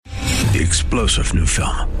the explosive new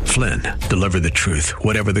film, Flynn, Deliver the Truth,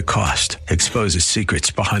 Whatever the Cost, exposes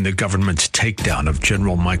secrets behind the government's takedown of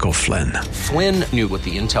General Michael Flynn. Flynn knew what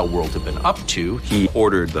the intel world had been up to. He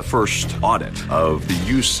ordered the first audit of the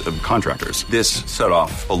use of contractors. This set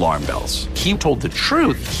off alarm bells. He told the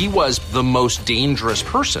truth. He was the most dangerous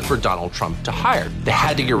person for Donald Trump to hire. They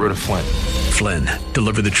had to get rid of Flynn. Flynn,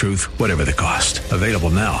 Deliver the Truth, Whatever the Cost. Available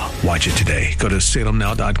now. Watch it today. Go to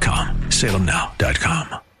salemnow.com.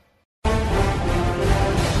 salemnow.com.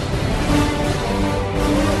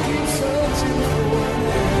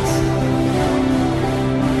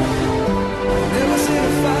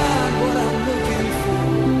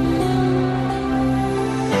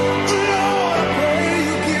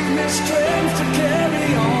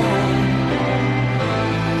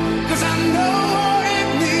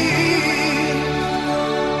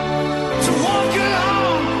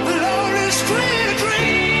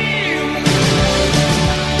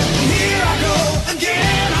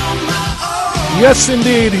 Yes,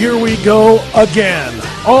 indeed. Here we go again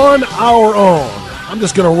on our own. I'm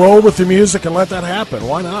just going to roll with the music and let that happen.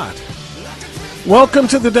 Why not? Welcome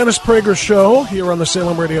to the Dennis Prager Show here on the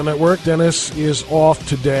Salem Radio Network. Dennis is off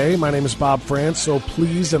today. My name is Bob France, so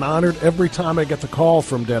pleased and honored every time I get the call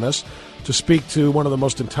from Dennis to speak to one of the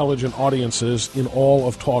most intelligent audiences in all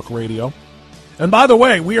of talk radio. And by the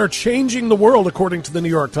way, we are changing the world according to the New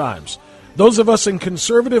York Times. Those of us in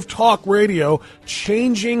conservative talk radio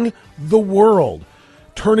changing the world,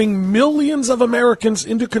 turning millions of Americans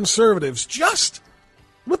into conservatives just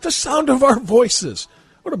with the sound of our voices.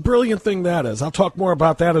 What a brilliant thing that is. I'll talk more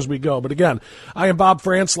about that as we go. But again, I am Bob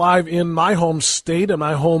France, live in my home state and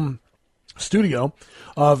my home studio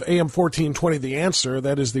of AM 1420 The Answer.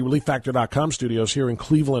 That is the ReliefFactor.com studios here in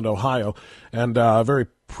Cleveland, Ohio. And very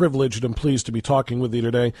privileged and pleased to be talking with you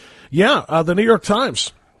today. The New York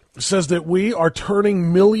Times says that we are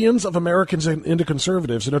turning millions of Americans into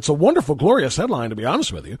conservatives, and it's a wonderful, glorious headline, to be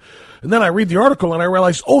honest with you. And then I read the article, and I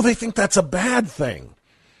realize, they think that's a bad thing.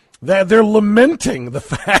 That they're lamenting the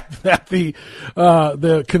fact that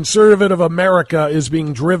the conservative America is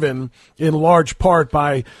being driven in large part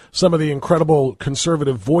by some of the incredible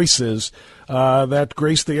conservative voices that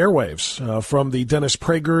grace the airwaves, from the Dennis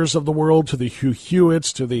Pragers of the world to the Hugh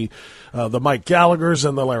Hewitts to the Mike Gallaghers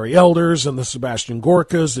and the Larry Elders and the Sebastian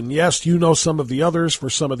Gorkas, and yes, you know some of the others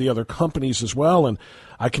for some of the other companies as well. And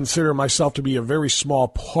I consider myself to be a very small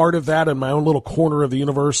part of that in my own little corner of the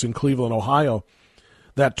universe in Cleveland, Ohio.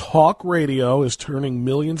 That talk radio is turning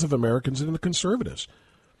millions of Americans into conservatives.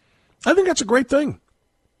 I think that's a great thing.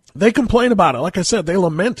 They complain about it. Like I said, they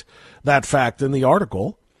lament that fact in the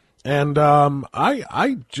article. And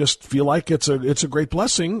I just feel like it's a great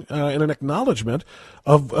blessing and an acknowledgement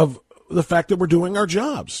of the fact that we're doing our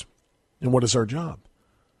jobs. And what is our job?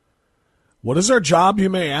 What is our job, you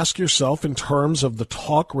may ask yourself, in terms of the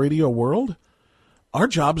talk radio world? Our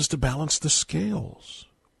job is to balance the scales.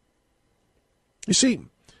 You see,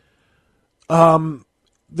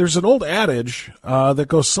 there's an old adage that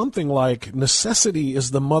goes something like, necessity is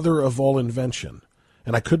the mother of all invention.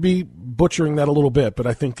 And I could be butchering that a little bit, but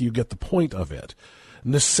I think you get the point of it.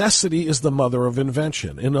 Necessity is the mother of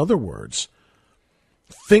invention. In other words,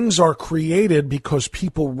 things are created because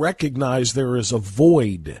people recognize there is a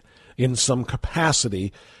void in some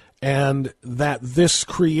capacity and that this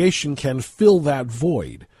creation can fill that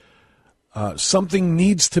void. Something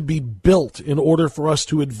needs to be built in order for us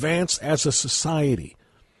to advance as a society.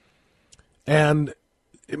 And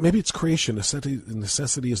maybe it's creation.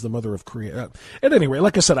 Necessity is the mother of creation. At any rate,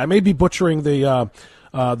 like I said, I may be butchering the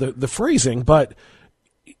phrasing, but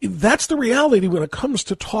that's the reality when it comes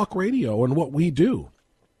to talk radio and what we do.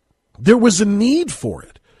 There was a need for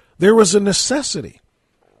it. There was a necessity.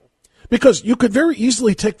 Because you could very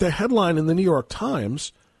easily take the headline in the New York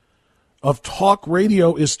Times of talk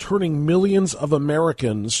radio is turning millions of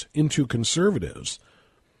Americans into conservatives.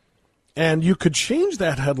 And you could change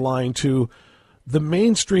that headline to the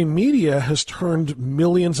mainstream media has turned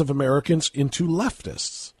millions of Americans into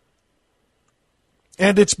leftists.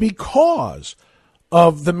 And it's because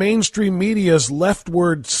of the mainstream media's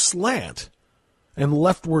leftward slant and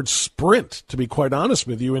leftward sprint, to be quite honest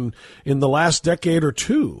with you, in the last decade or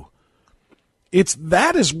two.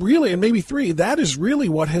 That is really, and maybe three, that is really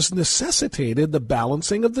what has necessitated the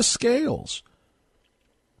balancing of the scales.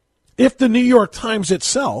 If the New York Times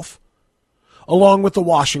itself, along with the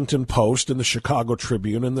Washington Post and the Chicago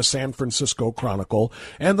Tribune and the San Francisco Chronicle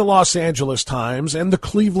and the Los Angeles Times and the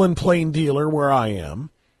Cleveland Plain Dealer, where I am,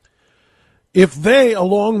 if they,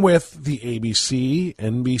 along with the ABC,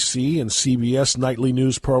 NBC, and CBS nightly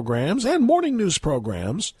news programs and morning news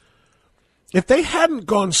programs, if they hadn't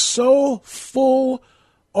gone so full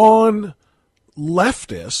on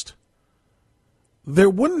leftist, there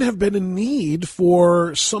wouldn't have been a need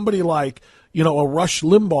for somebody like, a Rush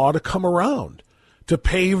Limbaugh to come around to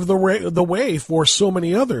pave the way for so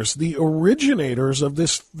many others. The originators of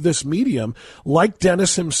this medium, like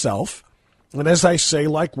Dennis himself, and as I say,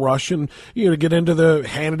 like Rush, and to get into the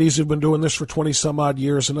Hannitys who've been doing this for 20 some odd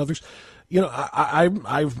years and others,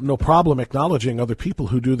 I've no problem acknowledging other people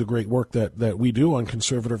who do the great work that we do on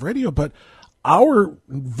conservative radio, but our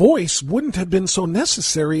voice wouldn't have been so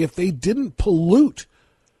necessary if they didn't pollute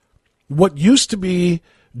what used to be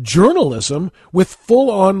journalism with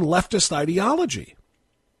full-on leftist ideology.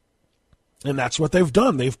 And that's what they've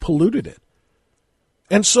done. They've polluted it.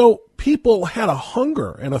 And so people had a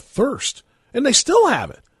hunger and a thirst, and they still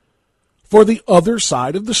have it, for the other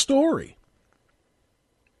side of the story.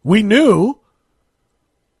 We knew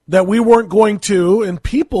that we weren't going to, and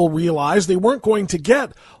people realized they weren't going to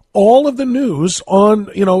get all of the news on,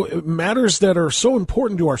 matters that are so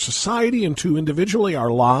important to our society and to individually our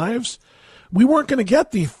lives. We weren't going to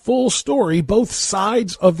get the full story, both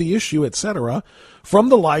sides of the issue, etc., from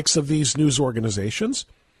the likes of these news organizations.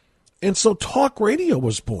 And so talk radio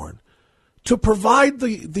was born to provide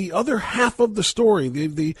the other half of the story,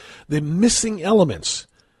 the missing elements.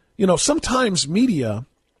 Sometimes media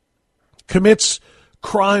commits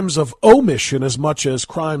crimes of omission as much as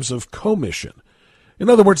crimes of commission. In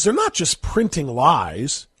other words, they're not just printing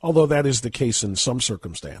lies, although that is the case in some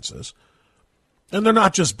circumstances. And they're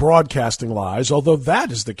not just broadcasting lies, although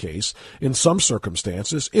that is the case in some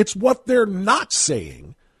circumstances. It's what they're not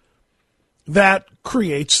saying that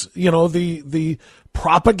creates, the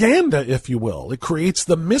propaganda, if you will. It creates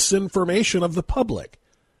the misinformation of the public.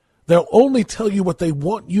 They'll only tell you what they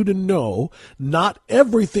want you to know, not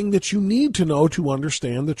everything that you need to know to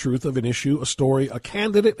understand the truth of an issue, a story, a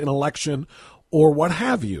candidate, an election, or what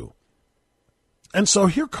have you. And so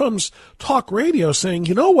here comes talk radio saying,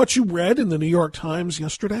 what you read in the New York Times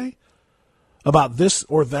yesterday about this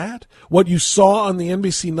or that? What you saw on the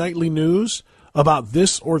NBC Nightly News about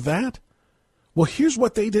this or that? Well, here's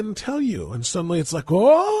what they didn't tell you. And suddenly it's like,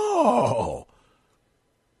 oh.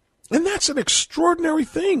 And that's an extraordinary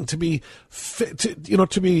thing to be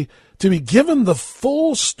given the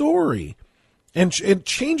full story, and it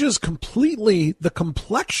changes completely the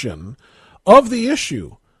complexion of the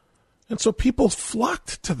issue. And so people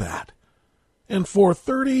flocked to that. And for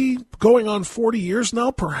 30, going on 40 years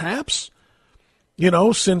now, perhaps,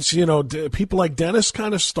 since, people like Dennis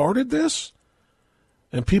kind of started this,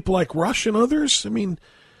 and people like Rush and others,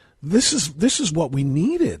 this is what we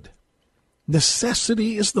needed.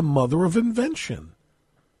 Necessity is the mother of invention.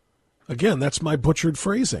 Again, that's my butchered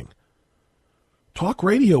phrasing. Talk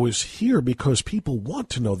radio is here because people want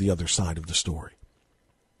to know the other side of the story.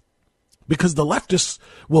 Because the leftists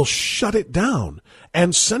will shut it down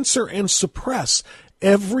and censor and suppress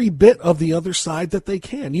every bit of the other side that they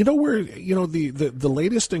can. You know where, the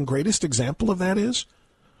latest and greatest example of that is?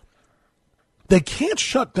 They can't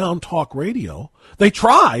shut down talk radio. They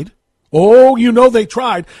tried. Oh, they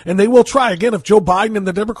tried. And they will try again if Joe Biden and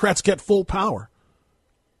the Democrats get full power.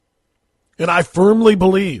 And I firmly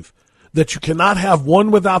believe that you cannot have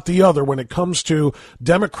one without the other when it comes to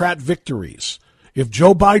Democrat victories. If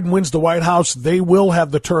Joe Biden wins the White House, they will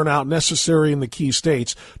have the turnout necessary in the key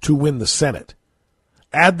states to win the Senate.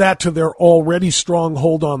 Add that to their already strong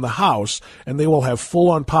hold on the House, and they will have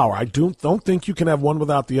full-on power. I don't think you can have one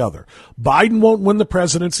without the other. Biden won't win the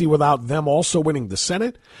presidency without them also winning the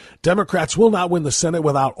Senate. Democrats will not win the Senate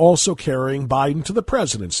without also carrying Biden to the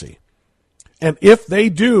presidency. And if they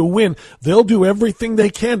do win, they'll do everything they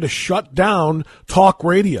can to shut down talk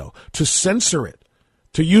radio, to censor it,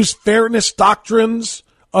 to use fairness doctrines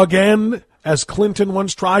again, as Clinton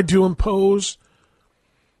once tried to impose,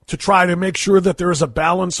 to try to make sure that there is a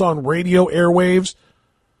balance on radio airwaves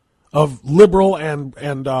of liberal and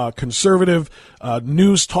conservative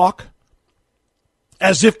news talk,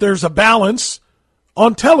 as if there's a balance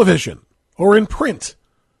on television or in print,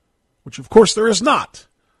 which of course there is not.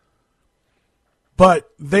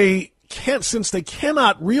 But they can't, since they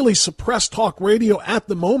cannot really suppress talk radio at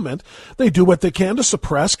the moment, they do what they can to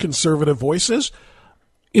suppress conservative voices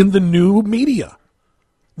in the new media.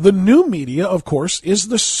 The new media, of course, is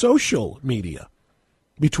the social media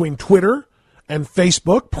between Twitter and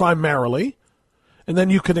Facebook primarily, and then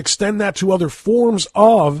you can extend that to other forms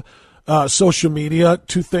of social media,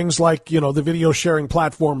 to things like, the video sharing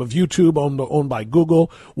platform of YouTube owned by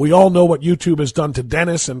Google. We all know what YouTube has done to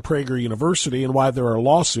Dennis and Prager University and why there are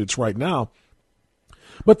lawsuits right now.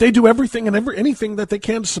 But they do everything and anything that they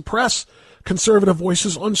can to suppress conservative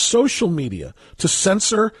voices on social media, to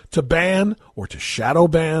censor, to ban, or to shadow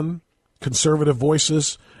ban, conservative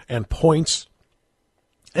voices and points.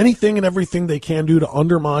 Anything and everything they can do to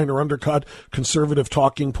undermine or undercut conservative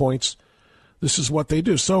talking points, this is what they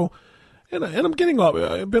do. So, and I'm getting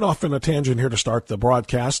a bit off in a tangent here to start the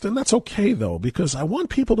broadcast, and that's okay, though, because I want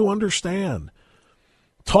people to understand.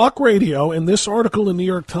 Talk radio, in this article in New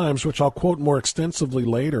York Times, which I'll quote more extensively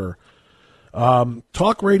later,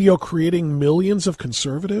 talk radio creating millions of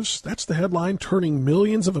conservatives, that's the headline, turning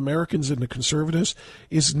millions of Americans into conservatives,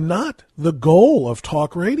 is not the goal of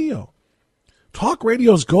talk radio. Talk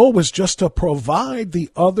radio's goal was just to provide the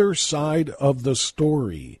other side of the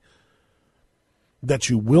story that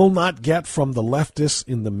you will not get from the leftists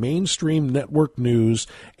in the mainstream network news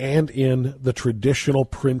and in the traditional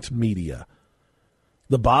print media.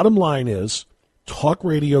 The bottom line is, talk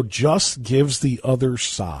radio just gives the other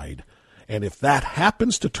side. And if that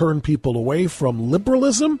happens to turn people away from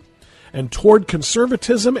liberalism and toward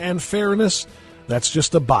conservatism and fairness, that's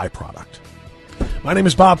just a byproduct. My name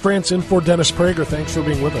is Bob France, in for Dennis Prager. Thanks for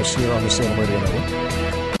being with us here on the Salem Radio Network.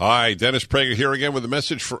 Hi, Dennis Prager here again with a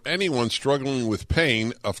message for anyone struggling with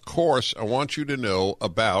pain. Of course, I want you to know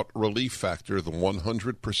about Relief Factor, the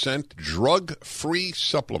 100% drug-free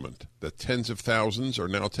supplement that tens of thousands are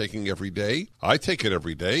now taking every day. I take it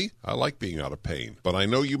every day. I like being out of pain. But I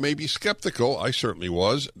know you may be skeptical. I certainly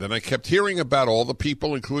was. Then I kept hearing about all the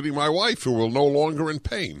people, including my wife, who were no longer in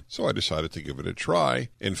pain. So I decided to give it a try.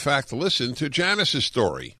 In fact, listen to Janice's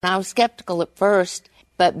story. I was skeptical at first.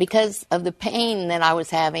 But because of the pain that I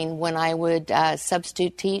was having when I would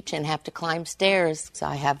substitute teach and have to climb stairs, so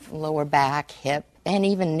I have lower back, hip, and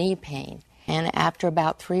even knee pain. And after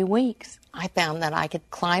about 3 weeks, I found that I could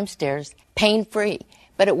climb stairs pain-free.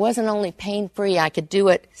 But it wasn't only pain-free, I could do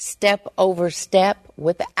it step over step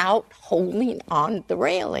without holding on the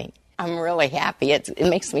railing. I'm really happy. It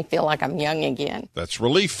makes me feel like I'm young again. That's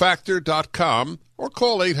ReliefFactor.com or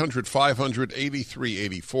call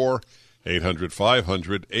 800-500-8384.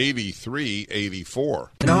 800-500-8384.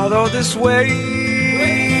 And although this wave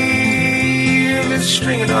is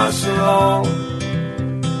stringing us along,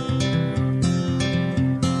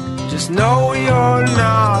 just know you're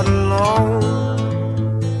not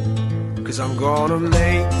alone, 'cause I'm gonna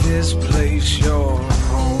make this place your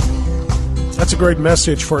home. That's a great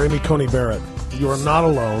message for Amy Coney Barrett. You are not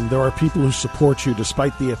alone. There are people who support you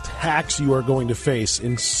despite the attacks you are going to face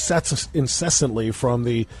incessantly from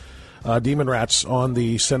the demon rats on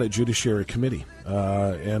the Senate Judiciary Committee.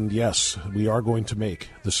 And yes, we are going to make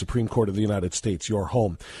the Supreme Court of the United States your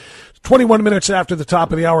home. 21 minutes after the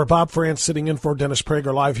top of the hour, Bob France sitting in for Dennis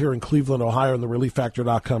Prager live here in Cleveland, Ohio in the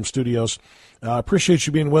ReliefFactor.com studios. Appreciate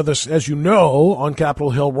you being with us. As you know, on Capitol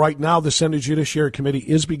Hill right now, the Senate Judiciary Committee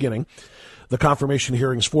is beginning the confirmation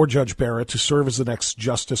hearings for Judge Barrett to serve as the next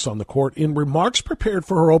justice on the court. In remarks prepared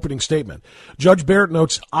for her opening statement, Judge Barrett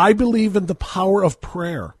notes, "I believe in the power of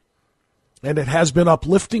prayer. And it has been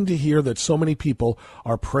uplifting to hear that so many people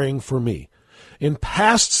are praying for me." In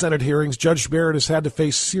past Senate hearings, Judge Barrett has had to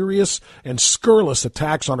face serious and scurrilous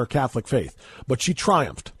attacks on her Catholic faith, but she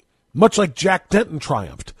triumphed, much like Jack Denton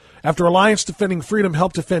triumphed, after Alliance Defending Freedom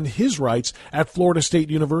helped defend his rights at Florida State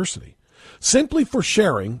University, simply for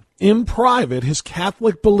sharing, in private, his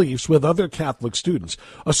Catholic beliefs with other Catholic students.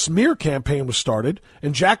 A smear campaign was started,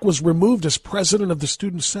 and Jack was removed as president of the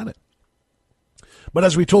Student Senate. But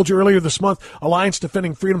as we told you earlier this month, Alliance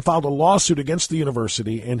Defending Freedom filed a lawsuit against the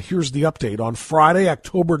university, and here's the update. On Friday,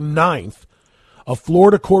 October 9th, a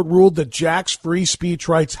Florida court ruled that Jack's free speech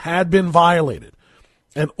rights had been violated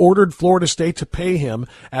and ordered Florida State to pay him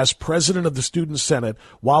as president of the Student Senate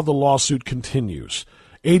while the lawsuit continues.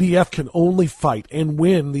 ADF can only fight and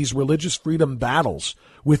win these religious freedom battles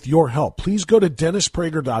with your help. Please go to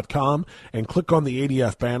DennisPrager.com and click on the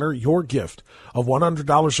ADF banner. Your gift of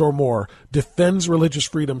 $100 or more defends religious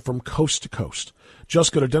freedom from coast to coast.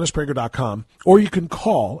 Just go to DennisPrager.com, or you can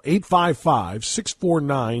call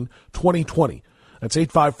 855-649-2020. That's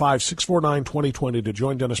 855-649-2020 to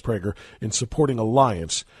join Dennis Prager in supporting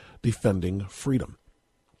Alliance Defending Freedom.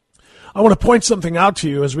 I want to point something out to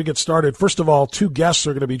you as we get started. First of all, two guests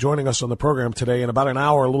are going to be joining us on the program today in about an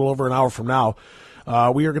hour, a little over an hour from now.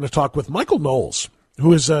 We are going to talk with Michael Knowles,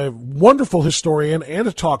 who is a wonderful historian and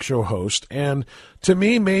a talk show host, and to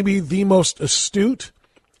me, maybe the most astute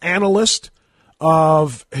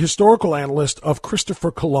historical analyst of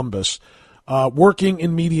Christopher Columbus, working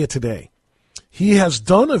in media today. He has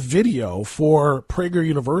done a video for Prager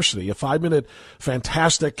University, a 5-minute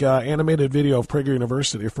fantastic animated video of Prager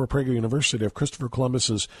University of Christopher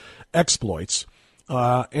Columbus's exploits.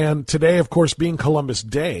 And today, of course, being Columbus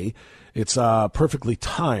Day, it's perfectly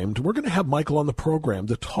timed. We're going to have Michael on the program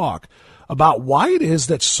to talk about why it is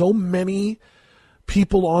that so many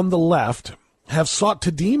people on the left have sought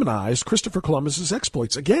to demonize Christopher Columbus's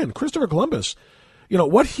exploits. Again, Christopher Columbus,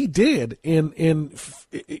 what he did in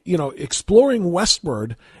exploring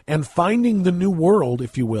westward and finding the new world,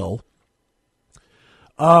 if you will,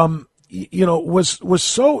 was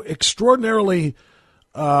so extraordinarily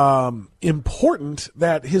important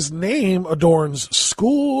that his name adorns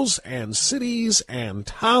schools and cities and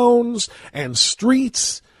towns and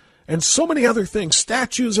streets and so many other things,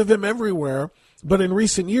 statues of him everywhere. But in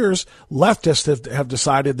recent years, leftists have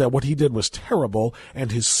decided that what he did was terrible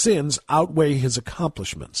and his sins outweigh his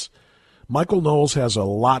accomplishments. Michael Knowles has a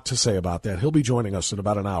lot to say about that. He'll be joining us in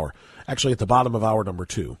about an hour, actually at the bottom of hour number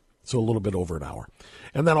 2, so a little bit over an hour.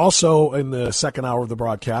 And then also in the second hour of the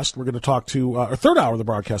broadcast, we're going to talk to, or third hour of the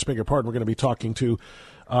broadcast, beg your pardon, we're going to be talking to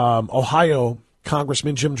Ohio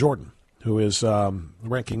Congressman Jim Jordan, who is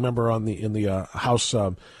ranking member in the House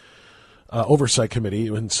Oversight Committee,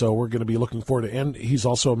 and so we're going to be looking forward to, and he's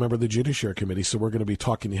also a member of the Judiciary Committee, so we're going to be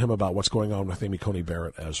talking to him about what's going on with Amy Coney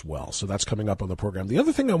Barrett as well. So that's coming up on the program. The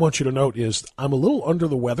other thing I want you to note is I'm a little under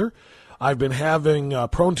the weather. I've been having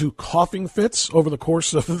prone to coughing fits over the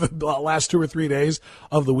course of the last 2 or 3 days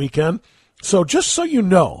of the weekend. So just so you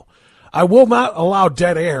know, I will not allow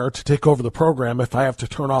dead air to take over the program if I have to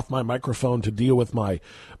turn off my microphone to deal with my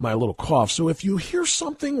little cough. So if you hear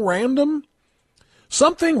something random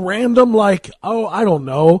like, I don't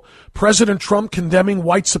know, President Trump condemning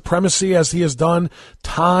white supremacy as he has done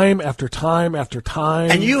time after time after time.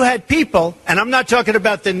 And you had people, and I'm not talking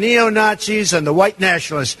about the neo-Nazis and the white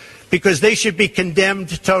nationalists, because they should be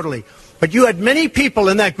condemned totally. But you had many people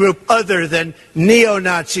in that group other than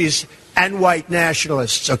neo-Nazis and white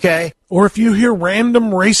nationalists, okay? Or if you hear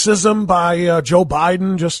random racism by Joe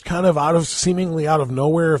Biden, just kind of seemingly out of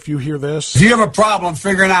nowhere, if you hear this. If you have a problem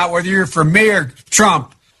figuring out whether you're for me or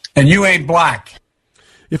Trump, and you ain't black.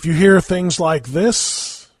 If you hear things like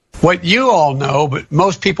this. What you all know, but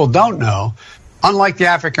most people don't know, unlike the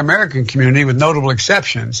African-American community, with notable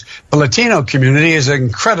exceptions, the Latino community is an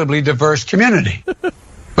incredibly diverse community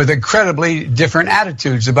with incredibly different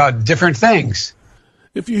attitudes about different things.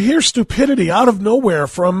 If you hear stupidity out of nowhere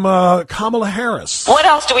from Kamala Harris. What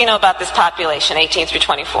else do we know about this population, 18 through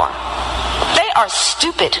 24? They are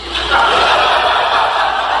stupid.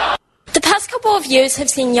 The past couple of years have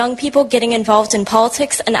seen young people getting involved in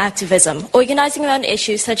politics and activism, organizing around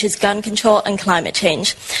issues such as gun control and climate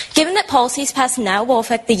change. Given that policies passed now will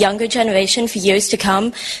affect the younger generation for years to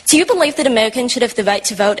come, do you believe that Americans should have the right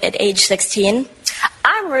to vote at age 16?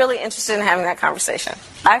 I'm really interested in having that conversation.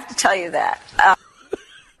 I have to tell you that.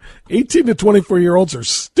 18 to 24-year-olds are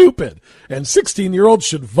stupid, and 16-year-olds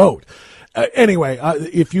should vote. Anyway,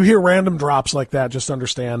 if you hear random drops like that, just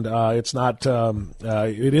understand it's not.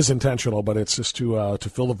 It is intentional, but it's just to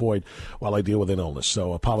fill the void while I deal with an illness.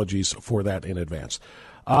 So apologies for that in advance.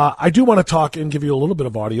 I do want to talk and give you a little bit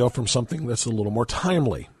of audio from something that's a little more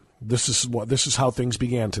timely. This is how things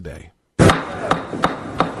began today.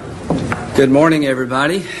 Good morning,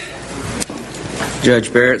 everybody.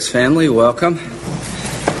 Judge Barrett's family, welcome.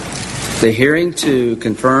 The hearing to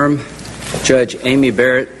confirm Judge Amy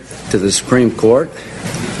Barrett to the Supreme Court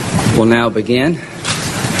will now begin.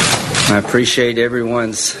 I appreciate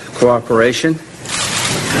everyone's cooperation,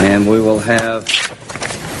 and we will have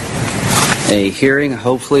a hearing,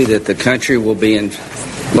 hopefully, that the country will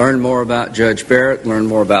learn more about Judge Barrett, learn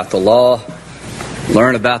more about the law,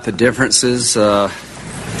 learn about the differences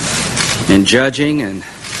in judging and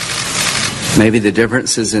maybe the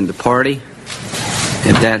differences in the party.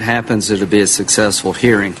 If that happens, it'll be a successful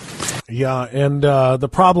hearing. Yeah, and the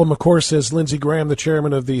problem, of course, is Lindsey Graham, the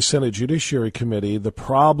chairman of the Senate Judiciary Committee. The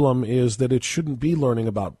problem is that it shouldn't be learning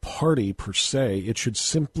about party per se. It should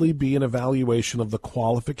simply be an evaluation of the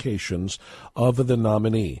qualifications of the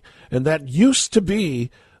nominee. And that used to be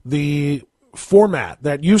the format.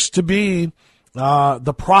 That used to be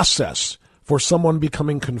the process for someone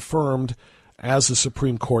becoming confirmed as a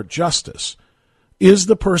Supreme Court justice. Is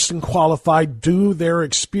the person qualified? Do their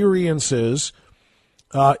experiences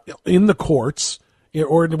in the courts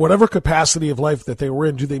or in whatever capacity of life that they were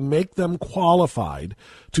in, do they make them qualified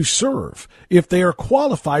to serve? If they are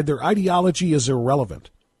qualified, their ideology is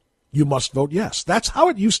irrelevant. You must vote yes. That's how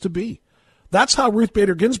it used to be. That's how Ruth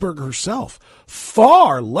Bader Ginsburg herself,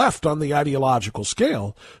 far left on the ideological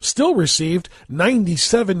scale, still received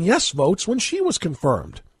 97 yes votes when she was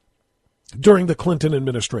confirmed during the Clinton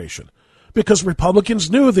administration. Because Republicans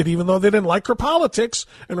knew that even though they didn't like her politics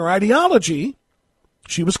and her ideology,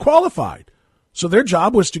 she was qualified. So their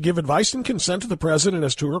job was to give advice and consent to the president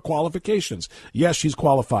as to her qualifications. Yes, she's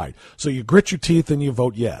qualified. So you grit your teeth and you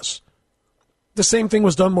vote yes. the same thing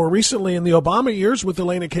was done more recently in the Obama years with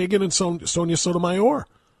Elena Kagan and Sonia Sotomayor.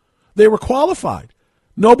 They were qualified.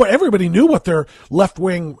 Everybody knew what their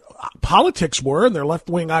left-wing politics were and their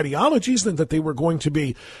left-wing ideologies, and that they were going to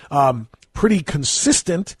be pretty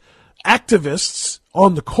consistent activists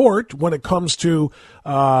on the court when it comes to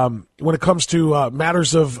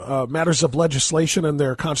matters of legislation and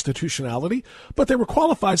their constitutionality. But they were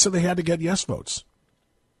qualified, so they had to get yes votes.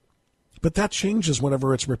 But that changes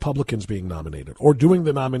whenever it's Republicans being nominated or doing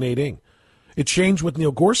the nominating. It changed with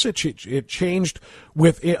Neil Gorsuch. It changed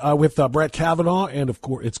with Brett Kavanaugh, and of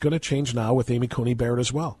course, it's going to change now with Amy Coney Barrett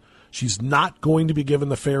as well. She's not going to be given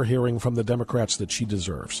the fair hearing from the Democrats that she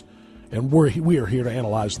deserves, and we are here to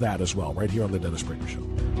analyze that as well, right here on the Dennis Prager Show.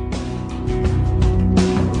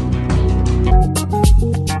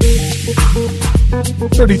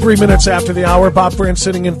 33 minutes after the hour, Bob France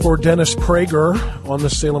sitting in for Dennis Prager on the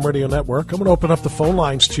Salem Radio Network. I'm going to open up the phone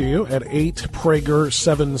lines to you at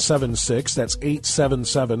 8-PRAGER-776. That's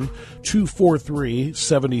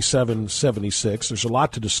 877-243-7776. There's a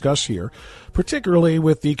lot to discuss here, particularly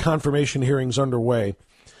with the confirmation hearings underway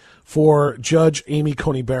for Judge Amy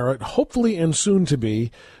Coney Barrett, hopefully and soon to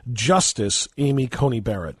be Justice Amy Coney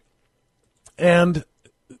Barrett. And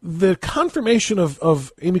the confirmation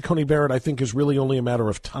of Amy Coney Barrett, I think, is really only a matter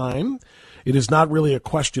of time. It is not really a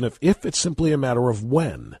question of if, it's simply a matter of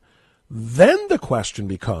when. Then the question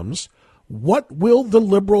becomes, what will the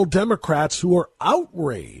liberal Democrats who are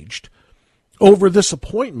outraged over this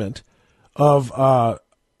appointment of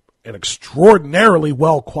an extraordinarily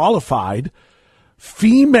well-qualified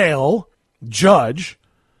female judge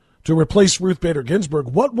to replace Ruth Bader Ginsburg,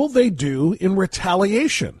 what will they do in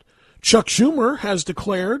retaliation? Chuck Schumer has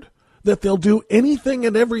declared that they'll do anything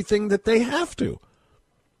and everything that they have to.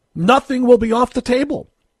 Nothing will be off the table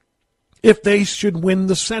if they should win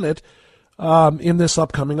the Senate in this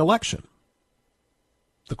upcoming election.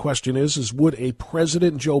 The question is would a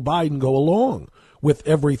President Joe Biden go along with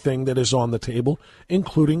everything that is on the table,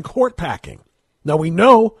 including court packing? Now, we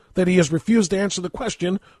know that he has refused to answer the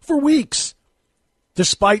question for weeks,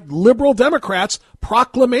 despite liberal Democrats'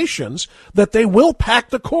 proclamations that they will pack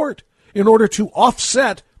the court in order to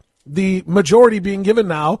offset the majority being given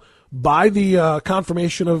now by the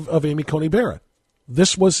confirmation of Amy Coney Barrett.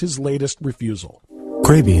 This was his latest refusal.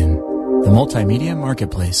 Graybian, the multimedia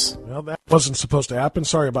marketplace. Well, that wasn't supposed to happen.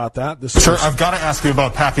 Sorry about that. Sir, I've got to ask you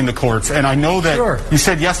about packing the courts. And I know that You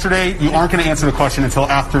said yesterday you aren't going to answer the question until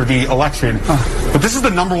after the election. But this is the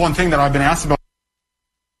number one thing that I've been asked about.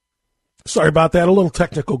 Sorry about that. A little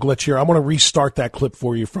technical glitch here. I want to restart that clip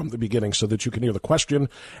for you from the beginning so that you can hear the question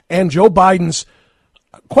and Joe Biden's,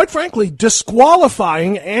 quite frankly,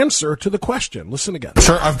 disqualifying answer to the question. Listen again.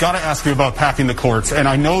 Sir, I've got to ask you about packing the courts. And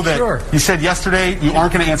I know that You said yesterday you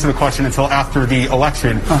aren't going to answer the question until after the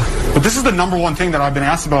election. But this is the number one thing that I've been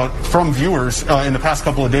asked about from viewers in the past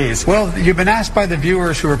couple of days. Well, you've been asked by the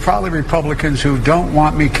viewers who are probably Republicans who don't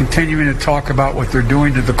want me continuing to talk about what they're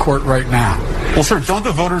doing to the court right now. Well, sir, don't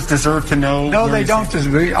the voters deserve to know? No, they don't.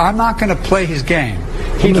 I'm not going to play his game.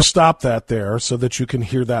 I'm going to stop that there so that you can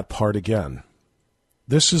hear that part again.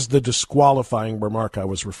 This is the disqualifying remark I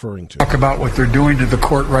was referring to. Talk about what they're doing to the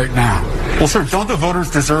court right now. Well, sir, don't the voters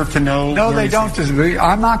deserve to know? No, they don't.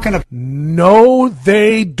 I'm not going to. No,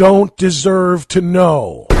 they don't deserve to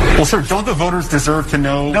know. Well, sir, don't the voters deserve to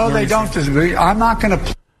know? No, they don't. I'm not going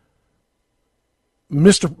to.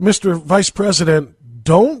 Mr. Vice President,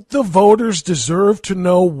 don't the voters deserve to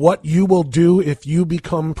know what you will do if you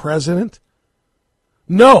become president?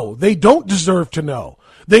 No, they don't deserve to know.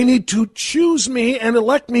 They need to choose me and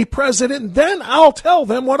elect me president, then I'll tell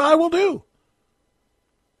them what I will do.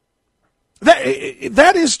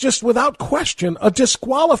 That is just without question a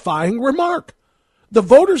disqualifying remark. The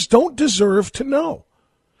voters don't deserve to know.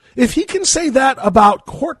 If he can say that about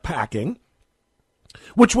court packing,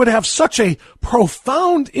 which would have such a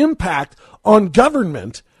profound impact on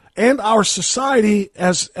government and our society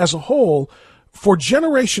as a whole for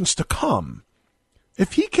generations to come,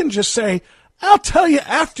 if he can just say, I'll tell you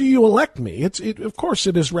after you elect me. Of course,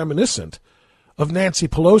 it is reminiscent of Nancy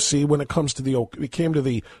Pelosi when it came to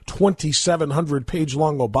the 2,700-page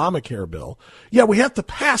long Obamacare bill. Yeah, we have to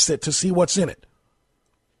pass it to see what's in it.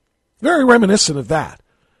 Very reminiscent of that.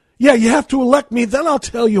 Yeah, you have to elect me, then I'll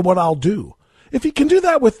tell you what I'll do. If he can do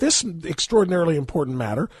that with this extraordinarily important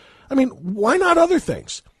matter, I mean, why not other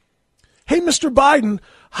things? Hey, Mr. Biden,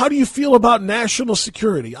 how do you feel about national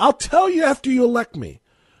security? I'll tell you after you elect me.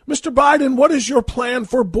 Mr. Biden, what is your plan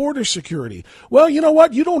for border security? Well, you know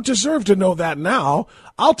what? You don't deserve to know that now.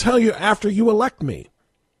 I'll tell you after you elect me.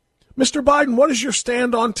 Mr. Biden, what is your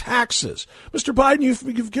stand on taxes? Mr. Biden,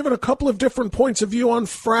 you've given a couple of different points of view on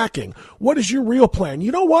fracking. What is your real plan?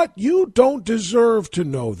 You know what? You don't deserve to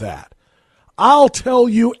know that. I'll tell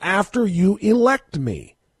you after you elect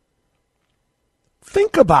me.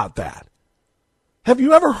 Think about that. Have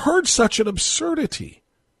you ever heard such an absurdity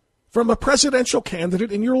from a presidential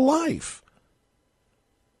candidate in your life?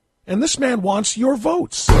 And this man wants your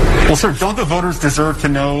votes. Well, sir, don't the voters deserve to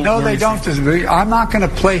know? No, they don't deserve. I'm not going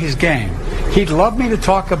to play his game. He'd love me to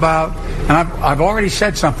talk about, and I've already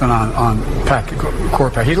said something on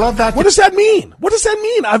court packing. He'd love that. What does that mean? What does that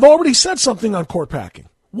mean? I've already said something on court packing.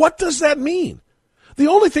 What does that mean? The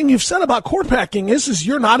only thing you've said about court packing is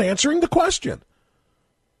you're not answering the question.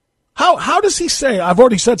 How does he say, I've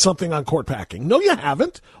already said something on court packing? No, you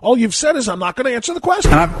haven't. All you've said is, I'm not going to answer the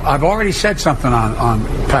question. And I've already said something on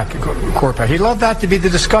court packing. He'd love that to be the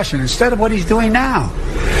discussion instead of what he's doing now.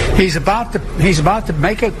 He's about to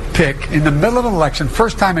make a pick in the middle of an election.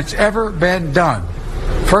 First time it's ever been done.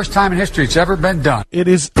 First time in history it's ever been done. It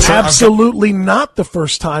is absolutely not the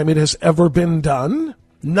first time it has ever been done.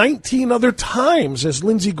 19 other times, as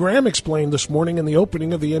Lindsey Graham explained this morning in the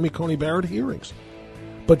opening of the Amy Coney Barrett hearings.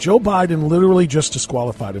 But Joe Biden literally just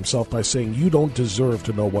disqualified himself by saying you don't deserve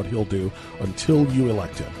to know what he'll do until you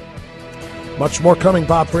elect him. Much more coming.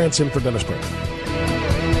 Bob Frantz in for Dennis Prager.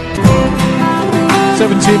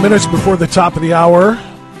 17 minutes before the top of the hour.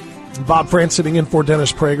 Bob Frantz sitting in for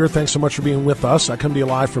Dennis Prager. Thanks so much for being with us. I come to you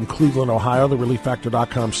live from Cleveland, Ohio, the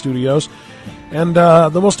ReliefFactor.com studios. And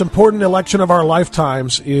the most important election of our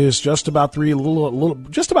lifetimes is just about 3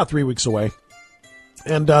 weeks away.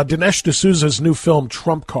 And Dinesh D'Souza's new film,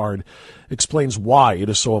 Trump Card, explains why it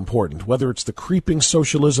is so important, whether it's the creeping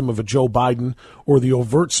socialism of a Joe Biden or the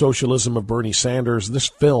overt socialism of Bernie Sanders. This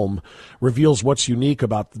film reveals what's unique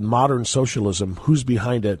about modern socialism, who's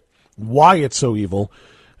behind it, why it's so evil,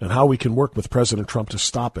 and how we can work with President Trump to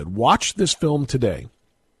stop it. Watch this film today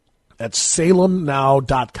at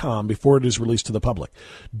salemnow.com before it is released to the public.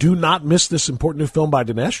 Do not miss this important new film by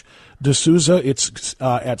Dinesh D'Souza. It's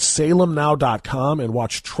at salemnow.com, and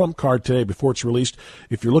watch Trump Card today before it's released.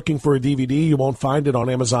 If you're looking for a DVD, you won't find it on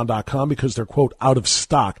Amazon.com because they're, quote, out of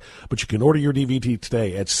stock. But you can order your DVD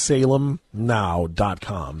today at salemnow.com.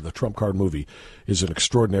 The Trump Card movie is an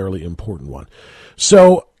extraordinarily important one.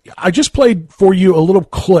 So I just played for you a little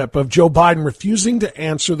clip of Joe Biden refusing to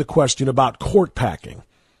answer the question about court packing.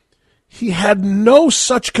 He had no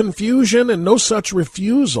such confusion and no such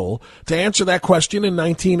refusal to answer that question in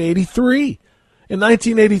 1983. In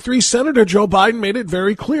 1983, Senator Joe Biden made it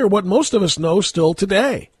very clear what most of us know still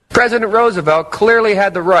today. President Roosevelt clearly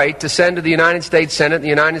had the right to send to the United States Senate and the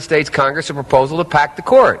United States Congress a proposal to pack the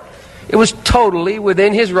court. It was totally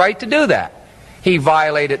within his right to do that. He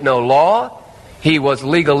violated no law. He was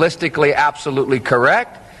legalistically absolutely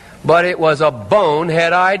correct, but it was a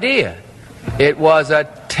bonehead idea. It was a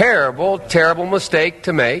terrible, terrible mistake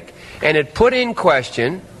to make, and it put in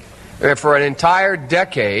question, for an entire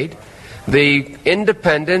decade, the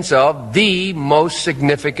independence of the most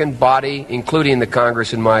significant body, including the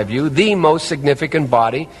Congress, in my view, the most significant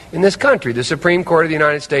body in this country, the Supreme Court of the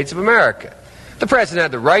United States of America. The president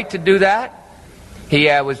had the right to do that. He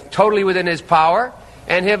was totally within his power,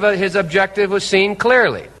 and his objective was seen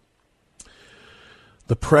clearly.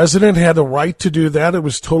 The president had the right to do that. It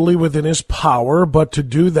was totally within his power, but to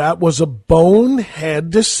do that was a bonehead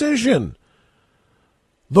decision.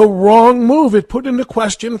 The wrong move. It put into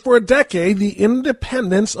question for a decade the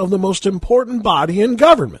independence of the most important body in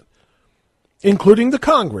government, including the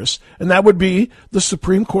Congress, and that would be the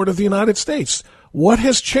Supreme Court of the United States. What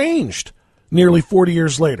has changed nearly 40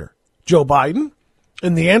 years later? Joe Biden?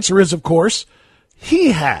 And the answer is, of course,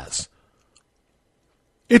 he has.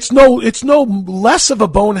 It's no less of a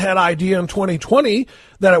bonehead idea in 2020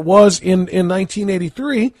 than it was in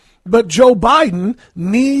 1983, but Joe Biden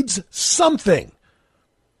needs something.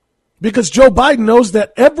 Because Joe Biden knows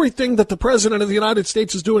that everything that the President of the United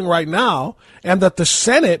States is doing right now and that the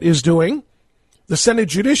Senate is doing, the Senate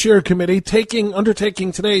Judiciary Committee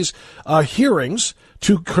undertaking today's hearings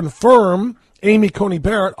to confirm Amy Coney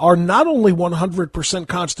Barrett, are not only 100%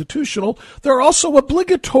 constitutional, they're also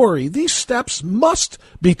obligatory. These steps must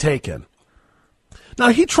be taken. Now,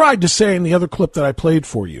 he tried to say in the other clip that I played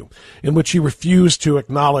for you, in which he refused to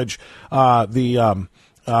acknowledge the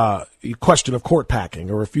question of court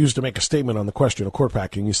packing, or refused to make a statement on the question of court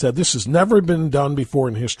packing. He said, this has never been done before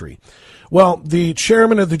in history. Well, the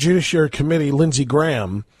chairman of the Judiciary Committee, Lindsey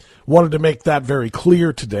Graham, wanted to make that very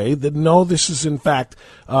clear today, that no, this is in fact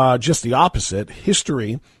just the opposite.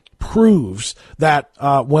 History proves that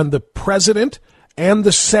when the president and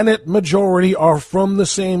the Senate majority are from the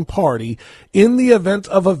same party, in the event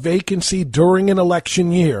of a vacancy during an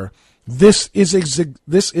election year, this is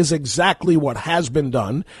exactly what has been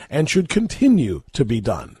done and should continue to be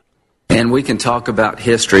done. And we can talk about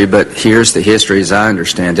history, but here's the history as I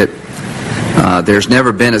understand it. There's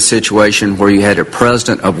never been a situation where you had a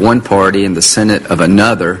president of one party and the Senate of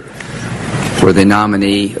another, where the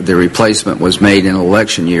nominee, the replacement, was made in an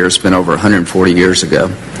election year. It's been over 140 years ago.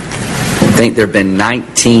 I think there have been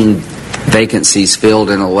 19 vacancies filled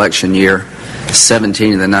in an election year.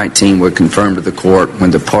 17 of the 19 were confirmed to the court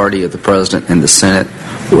when the party of the president and the Senate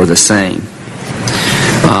were the same.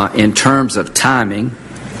 In terms of timing,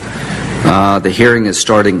 the hearing is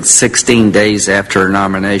starting 16 days after a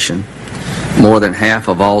nomination. More than half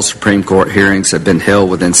of all Supreme Court hearings have been held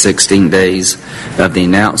within 16 days of the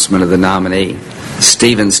announcement of the nominee.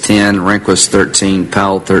 Stevens 10, Rehnquist 13,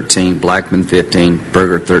 Powell 13, Blackmun 15,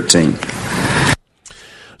 Berger 13.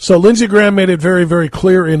 So Lindsey Graham made it very, very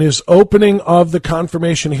clear in his opening of the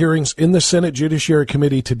confirmation hearings in the Senate Judiciary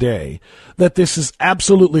Committee today that this is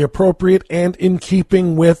absolutely appropriate and in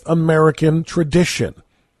keeping with American tradition.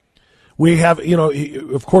 We have,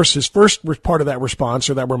 of course, his first part of that response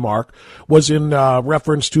or that remark was in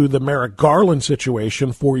reference to the Merrick Garland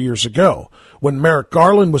situation 4 years ago, when Merrick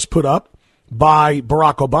Garland was put up by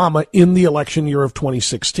Barack Obama in the election year of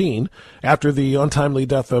 2016 after the untimely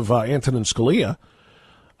death of Antonin Scalia.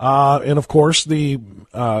 And, of course, the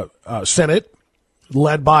Senate,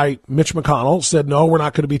 led by Mitch McConnell, said, no, we're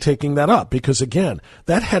not going to be taking that up because, again,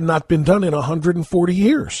 that had not been done in 140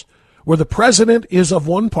 years, where the president is of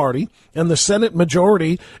one party and the Senate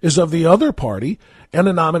majority is of the other party, and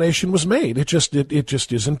a nomination was made. It just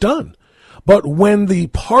isn't done. But when the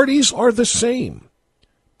parties are the same,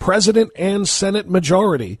 president and Senate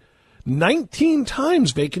majority, 19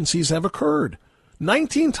 times vacancies have occurred.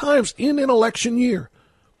 19 times in an election year.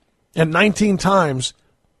 And 19 times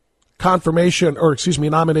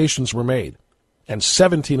nominations were made. And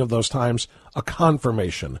 17 of those times a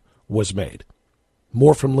confirmation was made.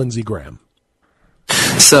 More from Lindsey Graham.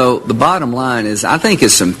 So the bottom line is, I think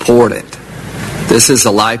it's important. This is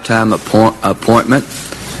a lifetime appointment.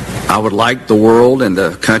 I would like the world and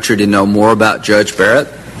the country to know more about Judge Barrett.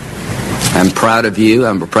 I'm proud of you.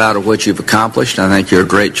 I'm proud of what you've accomplished. I think you're a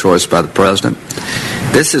great choice by the president.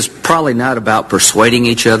 This is probably not about persuading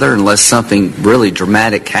each other unless something really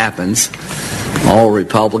dramatic happens. All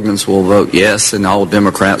Republicans will vote yes and all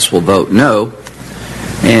Democrats will vote no.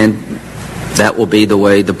 And that will be the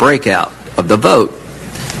way the breakout of the vote.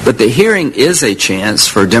 But the hearing is a chance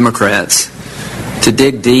for Democrats to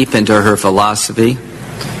dig deep into her philosophy,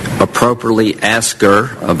 appropriately ask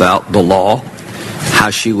her about the law, how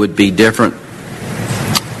she would be different,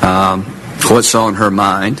 what's on her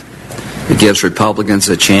mind. It gives Republicans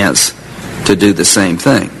a chance to do the same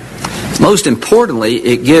thing. Most importantly,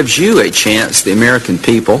 it gives you a chance, the American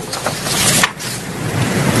people, to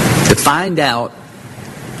find out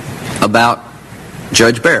about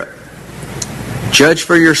Judge Barrett. Judge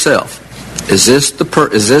for yourself. Is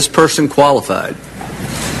this person qualified?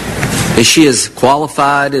 Is she as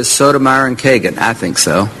qualified as Sotomayor and Kagan? I think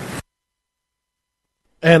so.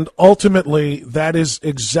 And ultimately, that is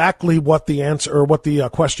exactly what the answer or what the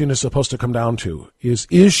question is supposed to come down to.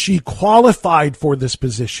 Is she qualified for this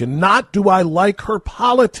position? Not do I like her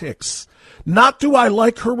politics? Not do I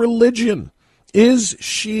like her religion? Is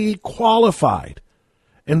she qualified?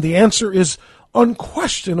 And the answer is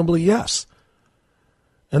unquestionably yes.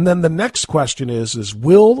 And then the next question is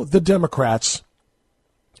will the Democrats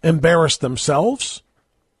embarrass themselves,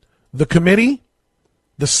 the committee,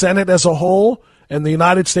 the Senate as a whole, and the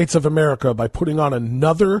United States of America by putting on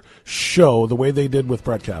another show the way they did with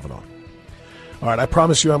Brett Kavanaugh? All right, I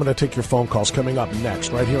promise you I'm going to take your phone calls coming up next,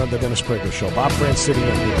 right here on the Dennis Prager Show. Bob France sitting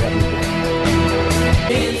in here.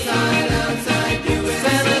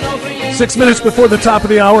 6 minutes before the top of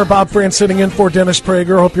the hour, Bob France sitting in for Dennis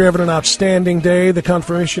Prager. Hope you're having an outstanding day. The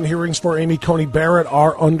confirmation hearings for Amy Coney Barrett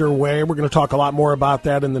are underway. We're going to talk a lot more about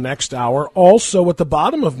that in the next hour. Also, at the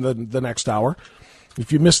bottom of the next hour,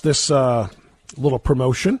 if you missed this little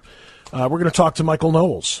promotion, we're going to talk to Michael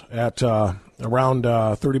Knowles at around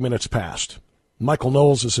 30 minutes past. Michael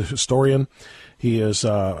Knowles is a historian. He is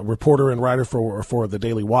a reporter and writer for the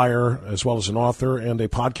Daily Wire, as well as an author and a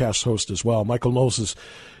podcast host as well. Michael Knowles is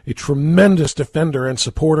a tremendous defender and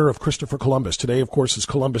supporter of Christopher Columbus. Today, of course, is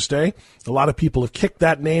Columbus Day. A lot of people have kicked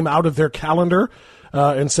that name out of their calendar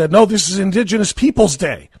and said, no, this is Indigenous Peoples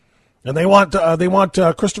Day. And they want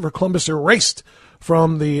Christopher Columbus erased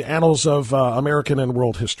from the annals of American and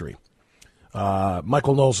world history.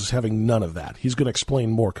 Michael Knowles is having none of that. He's going to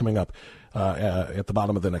explain more coming up at the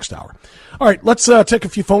bottom of the next hour. All right, let's take a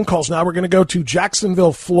few phone calls now. We're going to go to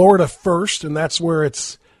Jacksonville, Florida first, and that's where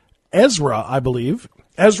it's Ezra, I believe.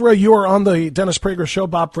 Ezra, you are on the Dennis Prager Show.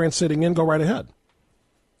 Bob France sitting in. Go right ahead.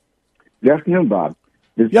 Good afternoon, Bob.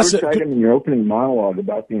 There's Yes, first item in your opening monologue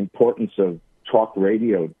about the importance of talk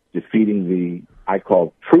radio defeating the, I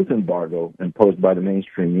call, truth embargo imposed by the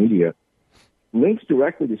mainstream media, links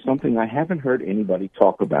directly to something I haven't heard anybody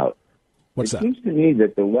talk about. What's that? It seems to me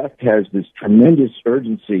that the left has this tremendous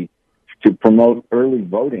urgency to promote early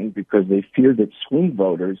voting because they fear that swing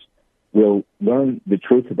voters will learn the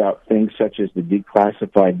truth about things such as the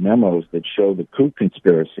declassified memos that show the coup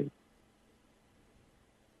conspiracy.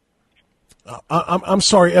 I'm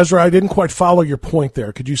sorry, Ezra, I didn't quite follow your point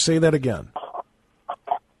there. Could you say that again?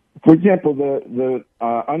 For example, the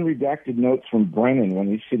unredacted notes from Brennan when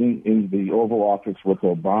he's sitting in the Oval Office with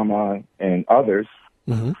Obama and others,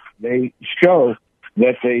 they show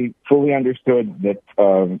that they fully understood that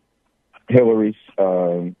Hillary's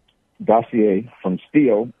dossier from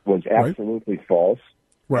Steele was absolutely false.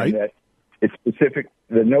 Right. And that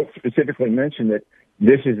the notes specifically mentioned that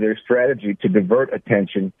this is their strategy to divert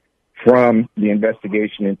attention from the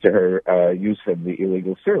investigation into her use of the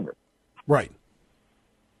illegal server. Right.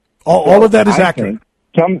 All of that is accurate.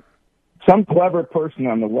 Some clever person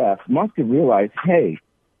on the left must have realized, hey,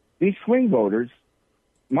 these swing voters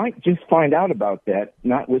might just find out about that,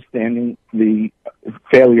 notwithstanding the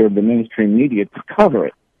failure of the mainstream media to cover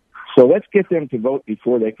it. So let's get them to vote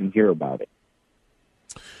before they can hear about it.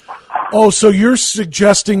 Oh, so you're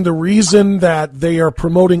suggesting the reason that they are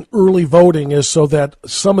promoting early voting is so that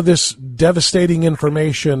some of this devastating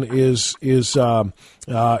information is not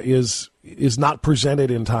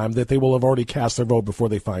presented in time, that they will have already cast their vote before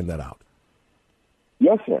they find that out?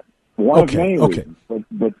 Yes, sir. One of many reasons.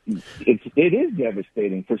 But it is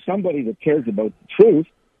devastating for somebody that cares about the truth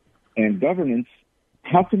and governance.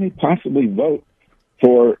 How can they possibly vote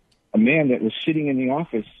for a man that was sitting in the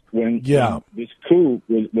office when this coup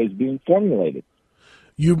was being formulated?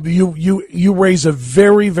 You raise a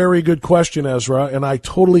very, very good question, Ezra, and I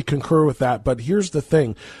totally concur with that. But here's the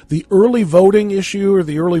thing. The early voting issue or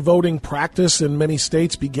the early voting practice in many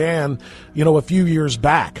states began, a few years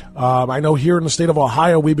back. I know here in the state of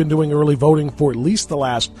Ohio, we've been doing early voting for at least the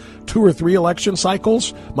last 2 or 3 election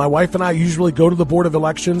cycles. My wife and I usually go to the Board of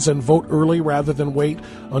Elections and vote early rather than wait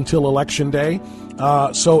until Election Day.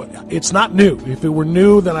 So it's not new. If it were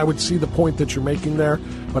new, then I would see the point that you're making there,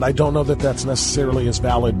 but I don't know that that's necessarily as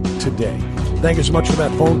valid today. Thank you so much for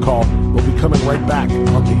that phone call. We'll be coming right back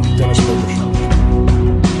on the Dennis Prager Show.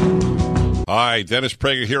 Hi, Dennis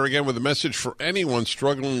Prager here again with a message for anyone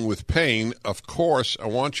struggling with pain. Of course, I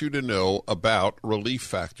want you to know about Relief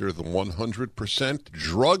Factor, the 100%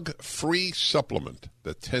 drug-free supplement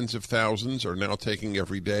that tens of thousands are now taking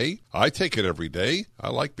every day. I take it every day. I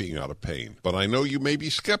like being out of pain. But I know you may be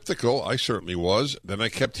skeptical. I certainly was. Then I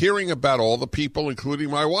kept hearing about all the people, including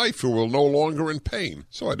my wife, who were no longer in pain.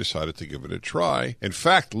 So I decided to give it a try. In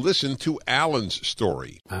fact, listen to Alan's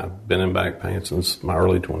story. I've been in back pain since my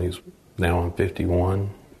early 20s. Now I'm 51.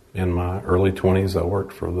 In my early 20s, I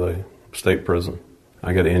worked for the state prison.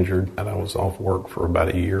 I got injured and I was off work for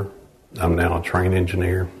about a year. I'm now a trained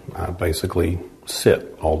engineer. I basically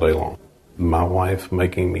sit all day long. My wife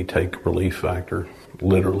making me take Relief Factor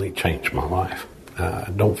literally changed my life.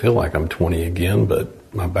 I don't feel like I'm 20 again, but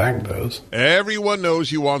my back does. Everyone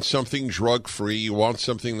knows you want something drug-free. You want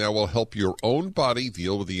something that will help your own body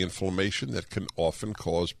deal with the inflammation that can often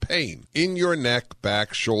cause pain in your neck,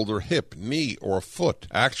 back, shoulder, hip, knee, or foot.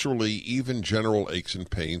 Actually, even general aches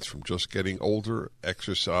and pains from just getting older,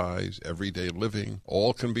 exercise, everyday living,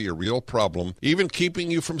 all can be a real problem, even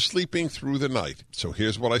keeping you from sleeping through the night. So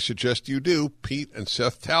here's what I suggest you do. Pete and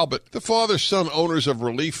Seth Talbot, the father-son owners of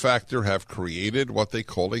Relief Factor, have created what they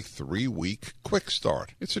call a 3-week quick start.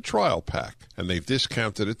 It's a trial pack, and they've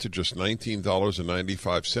discounted it to just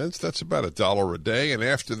 $19.95. That's about $1 a day, and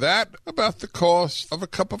after that, about the cost of a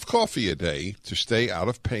cup of coffee a day to stay out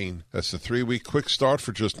of pain. That's the 3-week quick start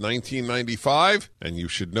for just $19.95, and you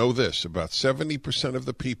should know this. About 70% of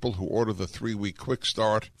the people who order the 3-week quick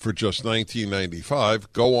start for just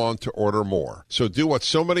 $19.95 go on to order more. So do what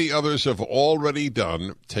so many others have already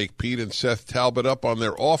done. Take Pete and Seth Talbot up on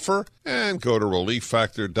their offer and go to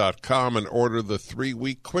ReliefFactor.com and order the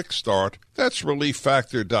 3-week quick start. That's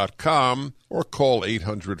ReliefFactor.com or call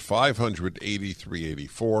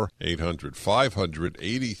 800-500-8384,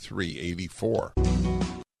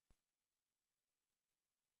 800-500-8384.